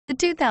The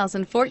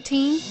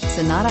 2014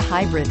 Sonata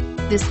Hybrid.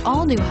 This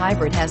all-new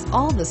hybrid has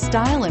all the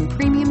style and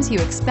premiums you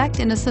expect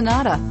in a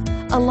Sonata,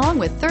 along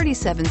with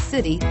 37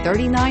 city,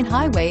 39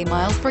 highway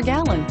miles per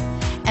gallon.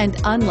 And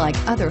unlike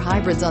other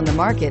hybrids on the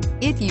market,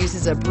 it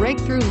uses a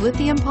breakthrough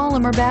lithium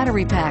polymer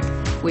battery pack,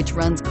 which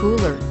runs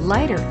cooler,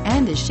 lighter,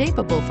 and is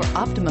shapeable for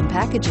optimum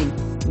packaging.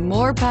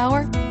 More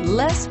power,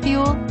 less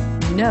fuel,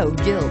 no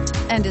guilt,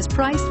 and is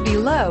priced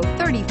below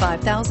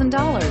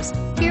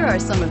 $35,000. Here are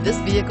some of this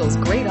vehicle's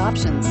great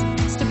options: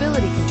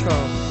 stability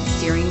control,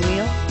 steering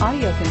wheel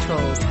audio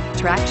controls,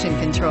 traction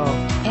control,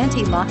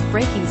 anti-lock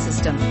braking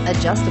system,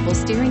 adjustable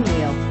steering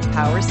wheel,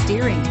 power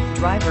steering,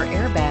 driver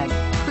airbag,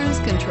 cruise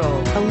control,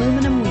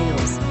 aluminum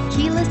wheels,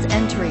 keyless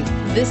entry.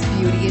 This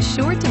beauty is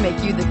sure to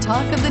make you the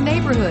talk of the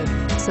neighborhood.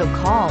 So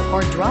call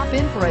or drop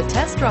in for a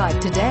test drive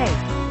today.